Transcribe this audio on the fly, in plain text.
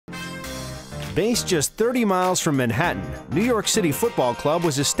Based just 30 miles from Manhattan, New York City Football Club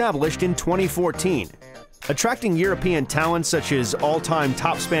was established in 2014. Attracting European talents such as all-time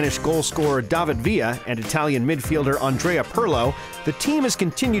top Spanish goal scorer David Villa and Italian midfielder Andrea Pirlo, the team has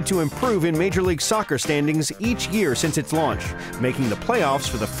continued to improve in Major League Soccer standings each year since its launch, making the playoffs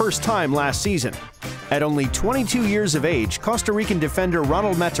for the first time last season. At only 22 years of age, Costa Rican defender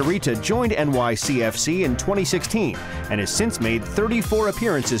Ronald Matarrita joined NYCFC in 2016 and has since made 34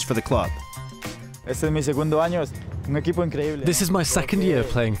 appearances for the club. This is my second year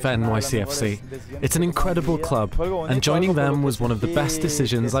playing for NYCFC. It's an incredible club, and joining them was one of the best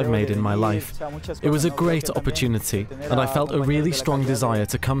decisions I've made in my life. It was a great opportunity, and I felt a really strong desire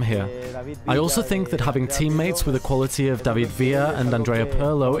to come here. I also think that having teammates with the quality of David Villa and Andrea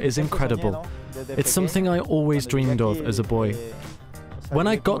Pirlo is incredible. It's something I always dreamed of as a boy. When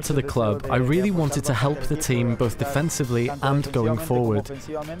I got to the club, I really wanted to help the team both defensively and going forward.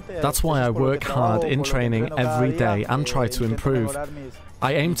 That's why I work hard in training every day and try to improve.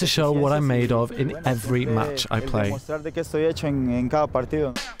 I aim to show what I'm made of in every match I play.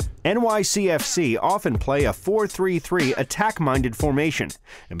 NYCFC often play a 4-3-3 attack-minded formation.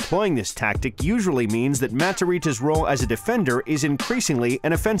 Employing this tactic usually means that Matarrita's role as a defender is increasingly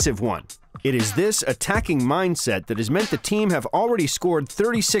an offensive one. It is this attacking mindset that has meant the team have already scored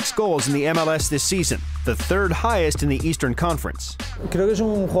 36 goals in the MLS this season, the third highest in the Eastern Conference. I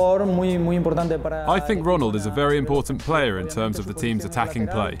think Ronald is a very important player in terms of the team's attacking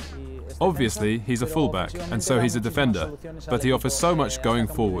play. Obviously, he's a fullback, and so he's a defender, but he offers so much going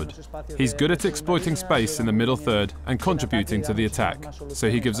forward. He's good at exploiting space in the middle third and contributing to the attack,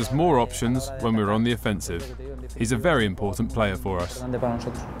 so he gives us more options when we're on the offensive. He's a very important player for us.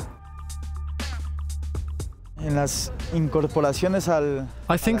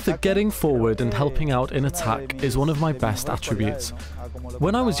 I think that getting forward and helping out in attack is one of my best attributes.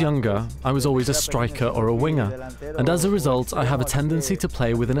 When I was younger, I was always a striker or a winger, and as a result, I have a tendency to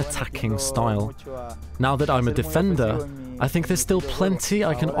play with an attacking style. Now that I'm a defender, I think there's still plenty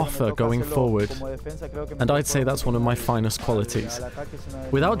I can offer going forward, and I'd say that's one of my finest qualities.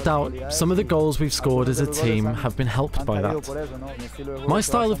 Without doubt, some of the goals we've scored as a team have been helped by that. My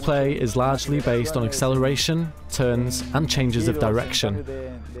style of play is largely based on acceleration, turns, and changes of direction.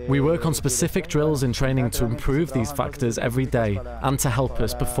 We work on specific drills in training to improve these factors every day and to help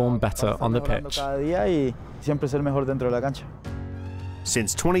us perform better on the pitch.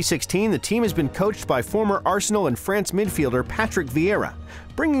 Since 2016, the team has been coached by former Arsenal and France midfielder Patrick Vieira,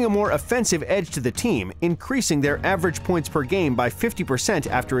 bringing a more offensive edge to the team, increasing their average points per game by 50%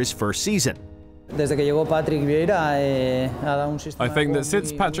 after his first season. I think that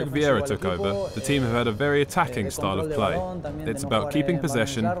since Patrick Vieira took over, the team have had a very attacking style of play. It's about keeping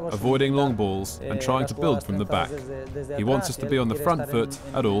possession, avoiding long balls, and trying to build from the back. He wants us to be on the front foot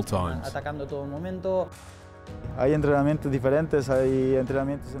at all times.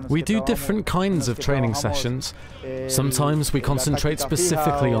 We do different kinds of training sessions. Sometimes we concentrate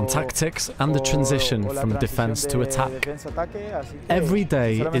specifically on tactics and the transition from defense to attack. Every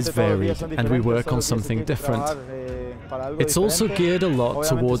day is varied and we work on something different. It's also geared a lot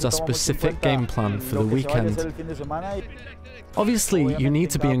towards our specific game plan for the weekend. Obviously, you need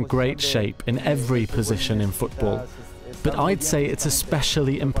to be in great shape in every position in football. But I'd say it's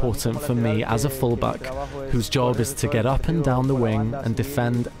especially important for me as a fullback, whose job is to get up and down the wing and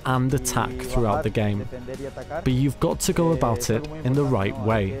defend and attack throughout the game. But you've got to go about it in the right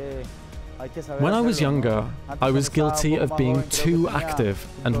way. When I was younger, I was guilty of being too active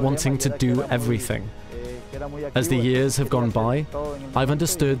and wanting to do everything. As the years have gone by, I've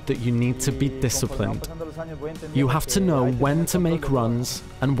understood that you need to be disciplined. You have to know when to make runs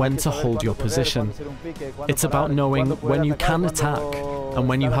and when to hold your position. It's about knowing when you can attack and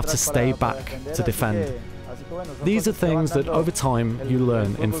when you have to stay back to defend. These are things that over time you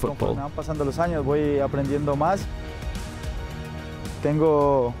learn in football.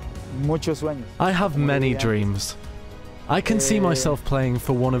 I have many dreams. I can see myself playing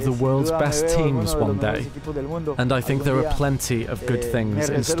for one of the world's best teams one day, and I think there are plenty of good things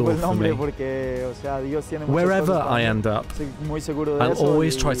in store for me. Wherever I end up, I'll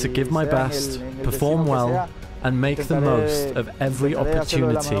always try to give my best, perform well, and make the most of every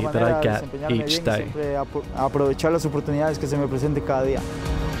opportunity that I get each day.